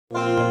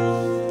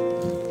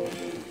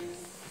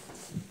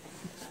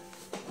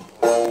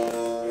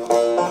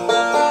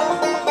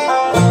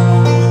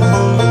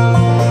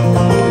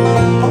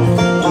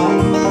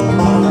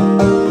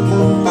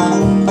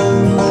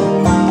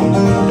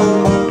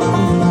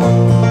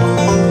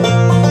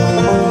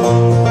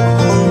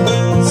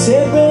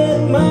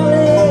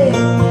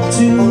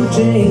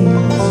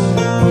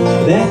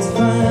That's a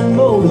fine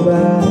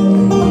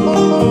motorbike.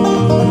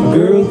 A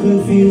girl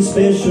could feel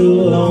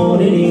special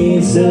on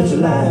any such a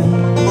life.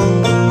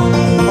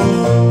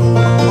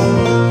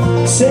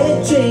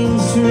 Said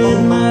James to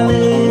red my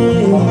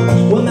leg.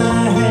 Well,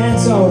 my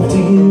hat's off to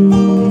you.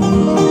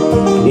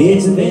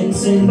 It's a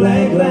Vincent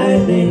Black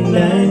Lightning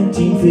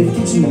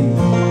 1952.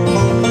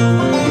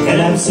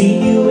 And I've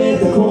seen you at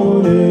the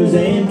corners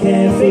and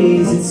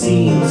cafes, it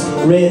seems.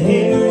 Red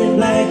hair and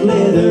black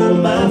leather,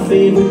 my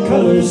favorite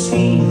color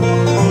scheme.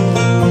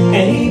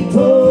 And he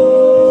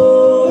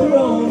pulled her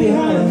on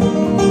behind,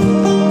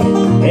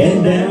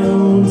 and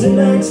down to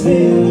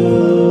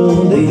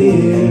Knoxville they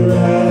did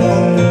ride.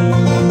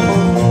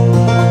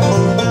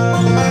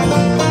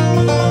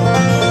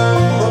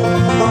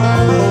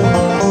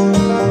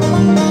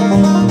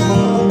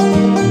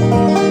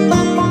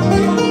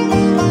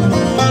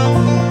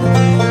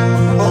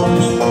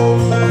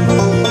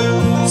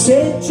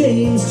 Said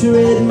James to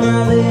red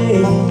my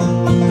leg,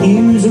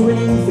 here's a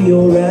ring for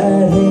your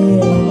right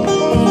hand.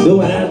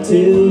 Though I tell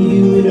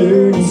you in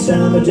earnest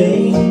I'm a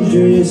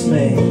dangerous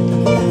man,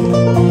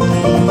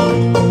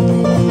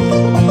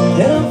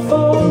 and I've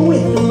fought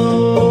with the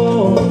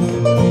law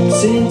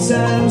since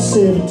I was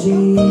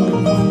 17.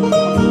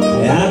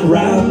 I've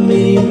robbed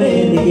many a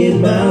man to get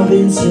my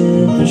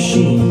Vincent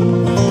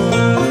machine.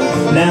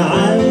 Now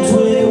I'm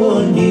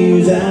 21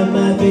 years, I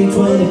might be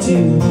 22,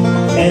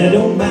 and I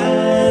don't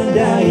mind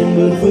dying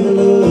but for the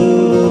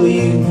love of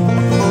you.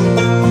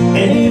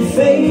 And if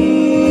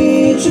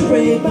fate should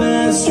break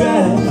my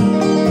stride,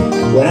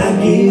 well,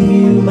 I give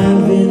you my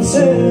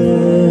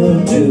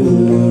Vincent to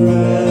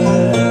ride.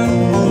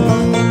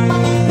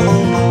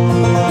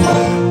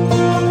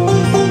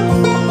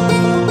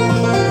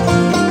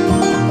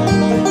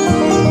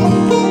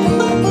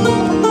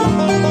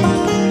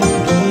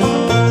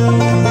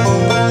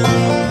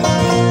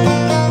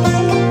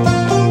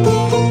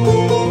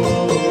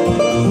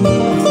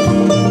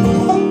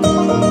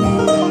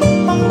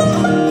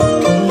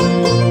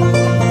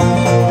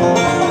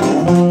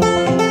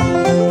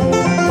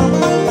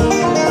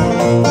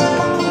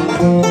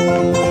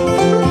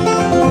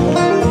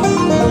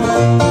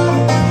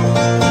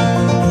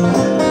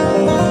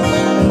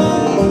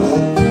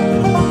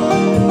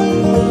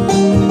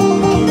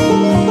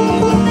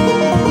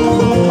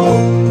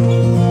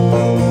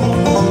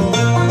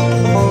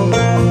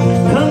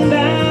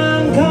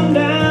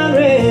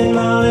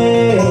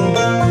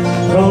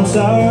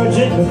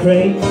 Sergeant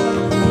McKee,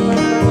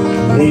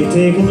 they've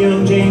taken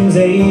young James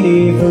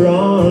 80 for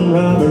armed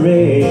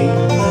robbery.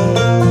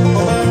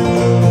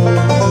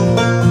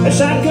 A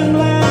shotgun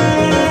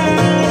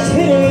blast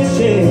hit his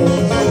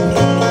chest,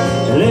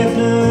 left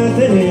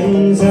nothing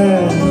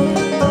inside.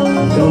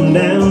 Come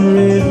down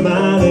Red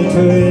Molly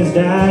to his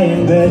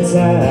dying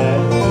bedside.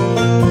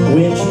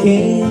 When she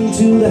came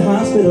to the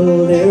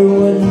hospital, there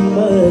wasn't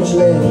much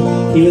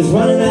left. He was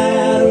running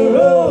out of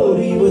road,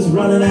 he was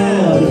running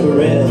out of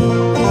breath.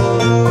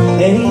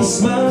 And he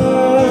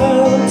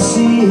smiled to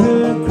see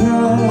her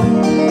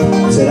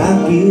cry, said,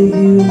 I'll give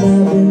you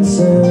my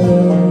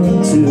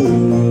Vincent to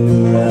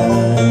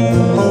ride.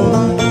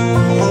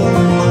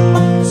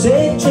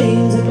 Said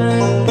James, in my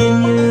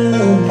opinion,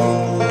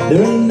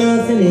 there ain't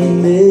nothing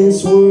in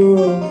this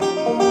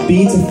world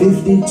beats a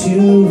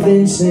 52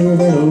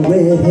 Vincent and a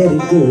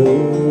red-headed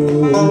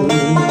girl.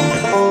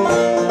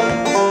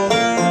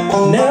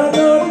 Now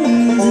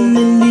Nortons and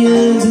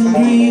Indians and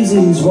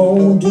Greases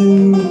won't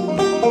do,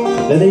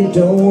 but they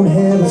don't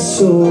have a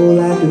soul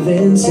like a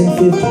Vincent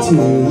 52.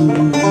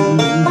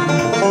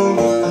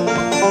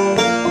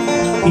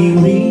 He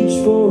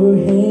reached for her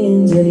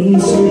hands and he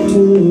slipped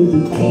her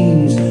the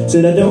keys.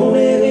 Said, I don't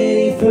have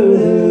any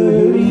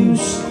further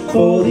use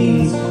for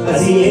these. I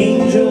see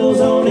angels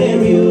on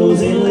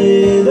aerials in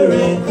leather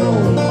and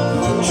chrome,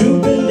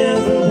 trooping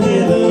down from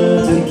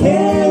heaven to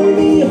carry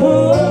me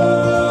home.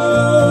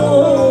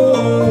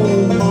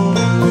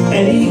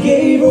 And he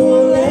gave her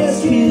one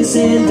last kiss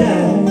and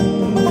died.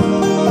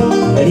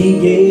 And he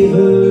gave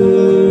her